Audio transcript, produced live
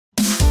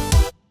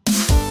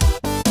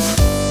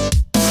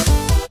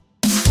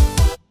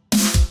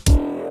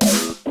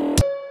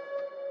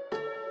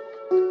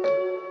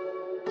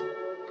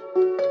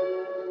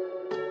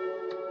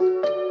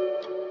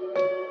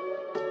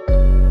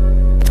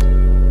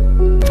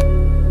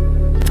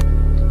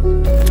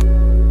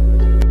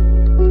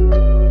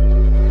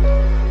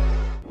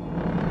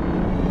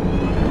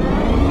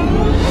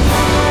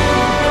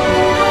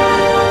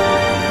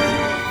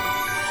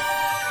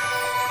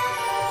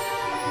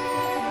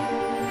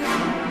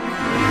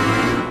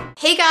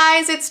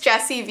guys, it's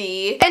Jessii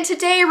Vee, and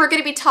today we're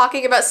going to be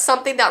talking about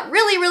something that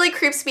really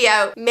creeps me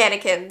out: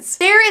 mannequins.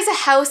 There is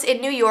a house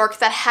in New York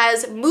that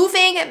has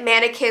moving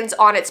mannequins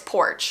on its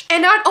porch.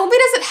 And not only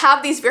does it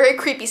have these very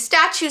creepy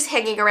statues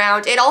hanging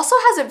around, it also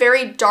has a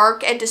very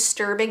dark and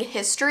disturbing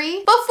history.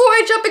 Before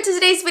I jump into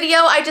today's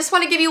video, I just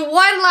want to give you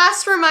one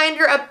last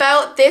reminder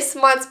about this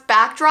month's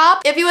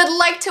backdrop. If you would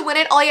like to win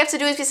it, all you have to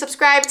do is be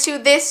subscribed to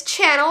this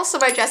channel, so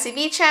my Jessii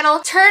Vee channel,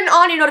 turn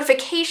on your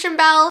notification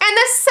bell, and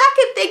the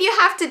second thing you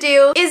have to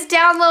do is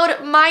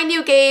download my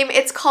new game.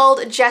 It's called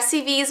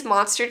Jessii Vee's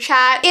Monster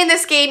Chat. In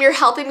this game, you're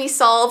helping me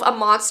solve a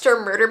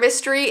monster murder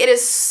mystery. It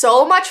is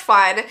so much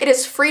fun. It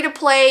is free to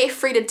play,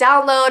 free to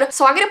download,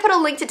 so I'm gonna put a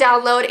link to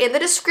download in the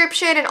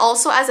description and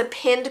also as a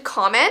pinned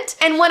comment.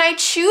 And when I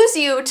choose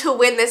you to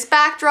win this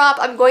backdrop,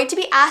 I'm going to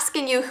be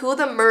asking you who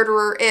the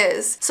murderer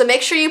is. So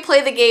make sure you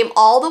play the game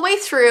all the way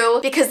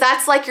through, because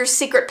that's like your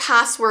secret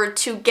password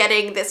to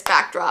getting this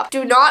backdrop.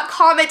 Do not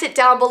comment it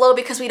down below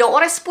because we don't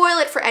want to spoil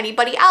it for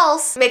anybody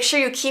else. Make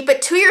sure you keep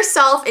it to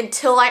yourself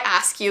until I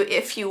ask you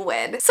if you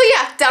win. So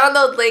yeah,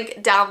 download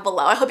link down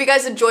below. I hope you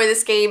guys enjoy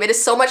this game. It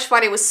is so much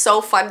fun. It was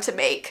so fun to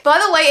make.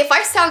 By the way, if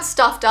I sound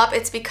stuffed up,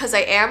 it's because I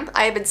am.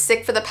 I have been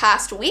sick for the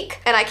past week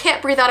and I can't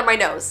breathe out of my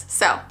nose.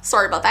 So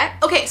sorry about that.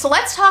 Okay, so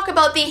let's talk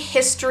about the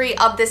history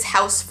of this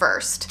house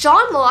first.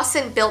 John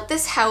Lawson built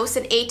this house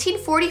in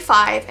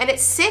 1845 and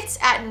it sits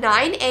at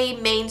 9A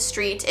Main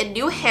Street in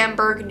New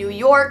Hamburg, New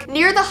York,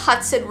 near the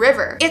Hudson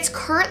River. It's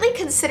currently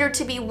considered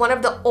to be one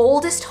of the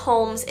oldest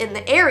homes in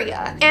the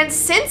area, and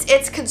since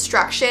its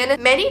construction,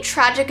 many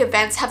tragic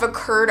events have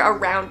occurred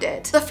around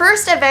it. The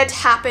first event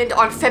happened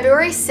on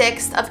February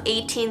 6th of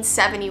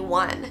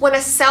 1871, when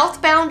a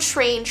southbound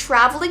train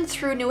traveling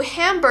through New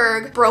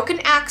Hamburg broke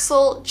an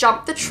axle,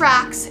 jumped the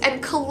tracks,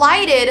 and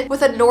collided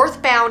with a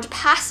northbound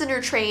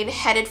passenger train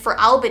headed for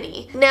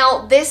Albany.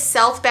 Now, this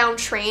southbound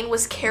train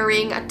was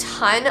carrying a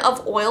ton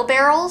of oil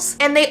barrels,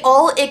 and they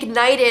all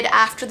ignited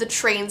after the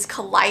trains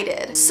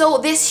collided. So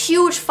this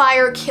huge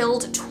fire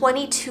killed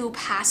 22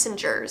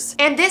 passengers.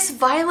 And this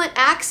violent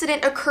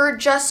accident occurred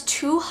just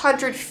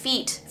 200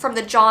 feet from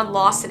the John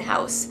Lawson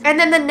house. And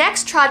then the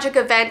next tragic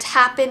event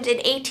happened in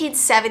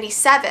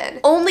 1877,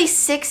 only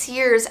 6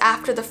 years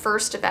after the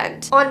first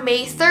event. On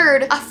May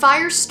 3rd, a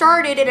fire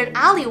started in an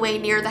alleyway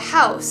near the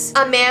house.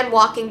 A man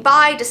walking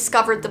by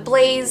discovered the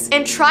blaze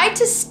and tried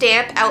to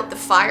stamp out the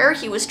fire.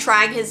 He was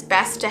trying his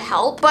best to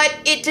help, but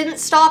it didn't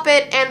stop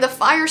it, and the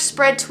fire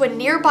spread to a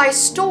nearby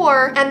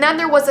store, and then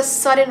there was a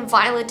sudden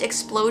violent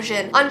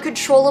explosion.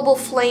 Uncontrollable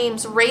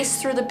flames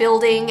raced through the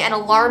building, and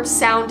alarms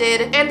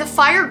sounded, and the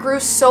fire grew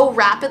so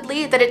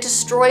rapidly that it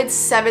destroyed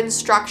 7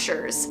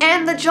 structures.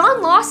 And the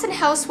John Lawson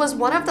house was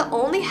one of the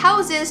only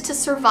houses to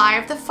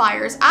survive the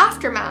fire's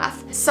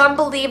aftermath. Some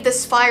believe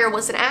this fire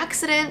was an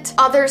accident,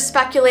 others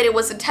speculate it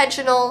was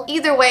intentional.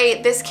 Either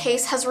way, this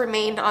case has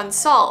remained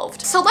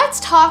unsolved. So let's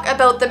talk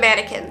about the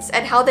mannequins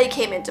and how they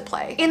came into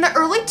play. In the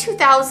early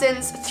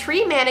 2000s,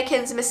 3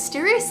 mannequins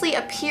mysteriously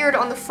appeared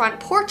on the front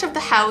porch of the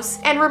house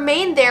and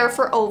remained there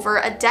for over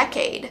a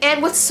decade.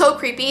 And what's so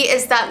creepy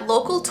is that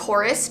local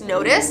tourists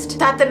noticed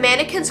that the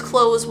mannequins'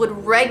 clothes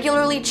would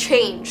regularly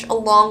change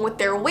along with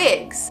their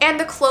wigs. And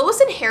the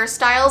clothes and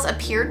hairstyles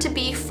appeared to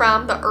be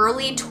from the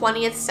early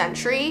 20th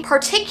century,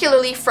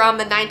 particularly from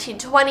the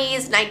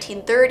 1920s,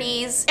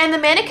 1930s. And the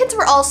mannequins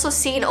were also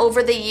seen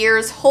over the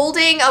years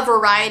holding a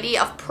variety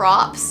of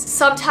props.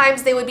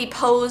 Sometimes they would be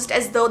posed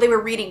as though they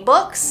were reading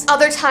books.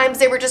 Other times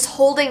they were just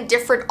holding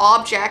different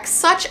objects,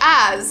 such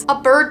as a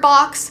bird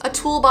box, a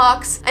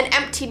toolbox, an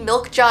empty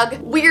milk jug,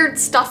 weird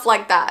stuff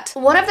like that.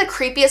 One of the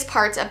creepiest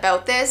parts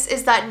about this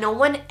is that no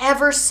one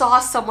ever saw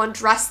someone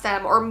dress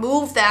them or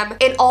move them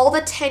in all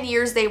the 10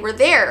 years they were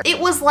there. It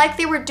was like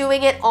they were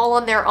doing it all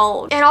on their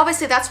own. And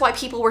obviously that's why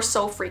people were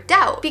so freaked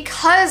out.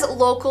 Because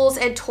locals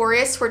and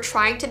tourists were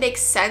trying to make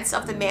sense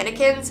of the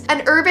mannequins,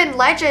 an urban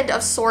legend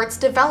of sorts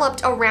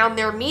developed around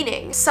their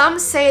meaning. Some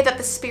say that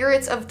the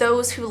spirits of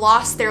those who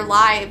lost their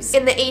lives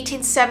in the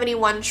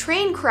 1871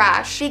 train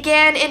crash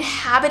began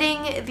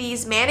inhabiting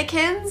these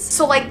mannequins.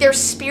 So like their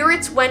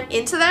spirits went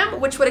into them,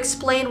 which would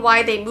explain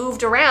why they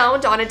moved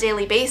around on a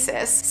daily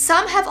basis.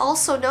 Some have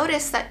also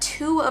noticed that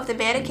 2 of the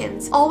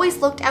mannequins always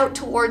looked out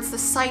towards the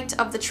site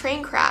of the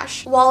train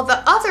crash, while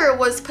the other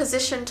was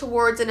positioned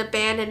towards an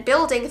abandoned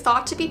building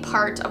thought to be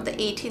part of the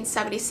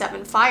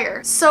 1877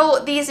 fire.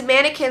 So these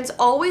mannequins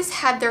always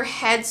had their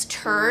heads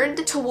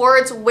turned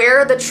towards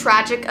where the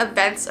tragic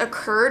events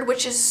occurred,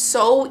 which is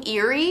so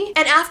eerie.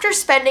 And after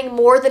spending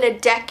more than a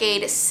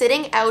decade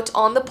sitting out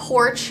on the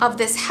porch of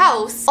this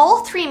house,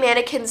 all 3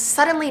 mannequins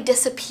suddenly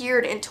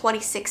disappeared in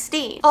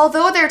 2016.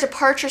 Although their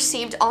departure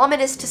seemed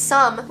ominous to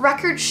some,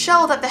 records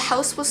show that the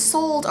house was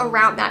sold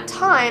around that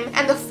time,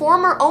 and the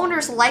former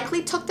owners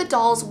likely took the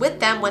dolls with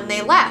them when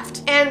they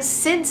left. And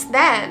since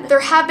then, there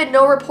have been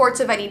no reports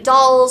of any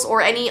dolls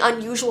or any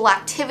unusual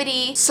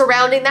activity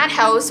surrounding that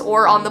house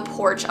or on the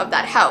porch of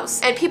that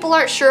house. And people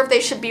aren't sure if they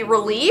should be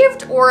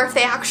relieved or if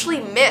they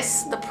actually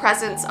miss the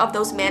presence of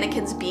those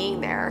mannequins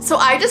being there. So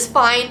I just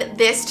find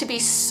this to be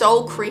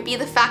so creepy.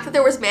 The fact that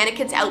there was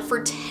mannequins out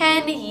for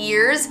 10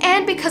 years,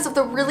 and because of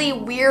the really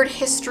weird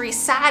history,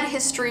 sad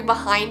history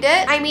behind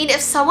it. I mean,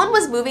 if someone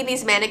was moving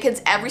these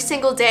mannequins every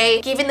single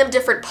day, giving them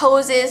different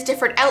poses,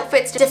 different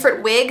outfits,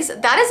 different wigs,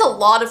 that is a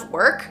lot of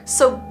work.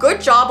 So good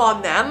job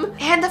on them.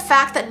 And the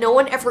fact that no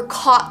one ever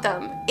caught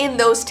them in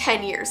those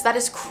 10 years. That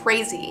is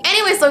crazy.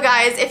 Anyways though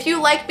guys, if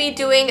you like me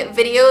doing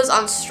videos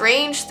on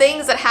strange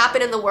things that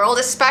happen in the world,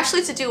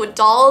 especially to do with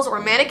dolls or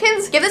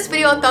mannequins, give this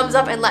video a thumbs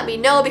up and let me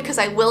know because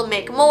I will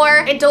make more.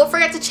 And don't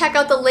forget to check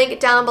out the link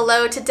down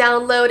below to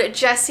download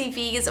Jessii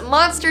Vee's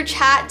Monster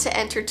Chat to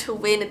enter to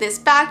win this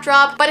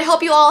backdrop. But I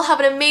hope you all have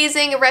an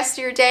amazing rest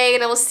of your day,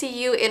 and I will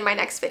see you in my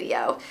next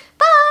video.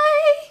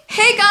 Bye!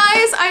 Hey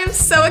guys, I am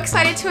so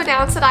excited to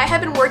announce that I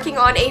have been working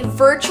on a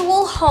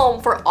virtual home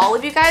for all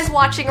of you guys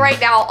watching right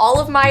now, all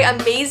of my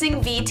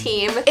amazing Vee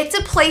team. It's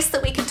a place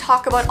that we can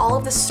talk about all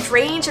of the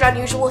strange and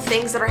unusual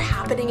things that are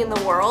happening in the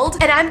world.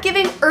 And I'm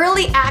giving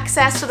early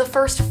access to the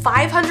first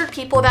 500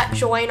 people that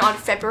join on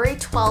February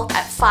 12th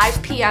at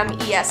 5 p.m.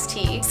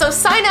 EST. So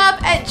sign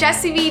up at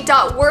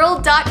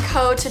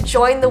jessiivee.world.co to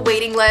join the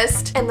waiting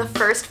list. And the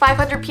first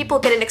 500 people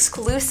get an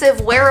exclusive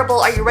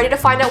wearable. Are you ready to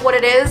find out what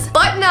it is?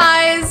 Button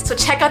eyes! So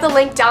check out the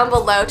link down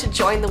below to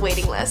join the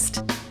waiting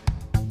list.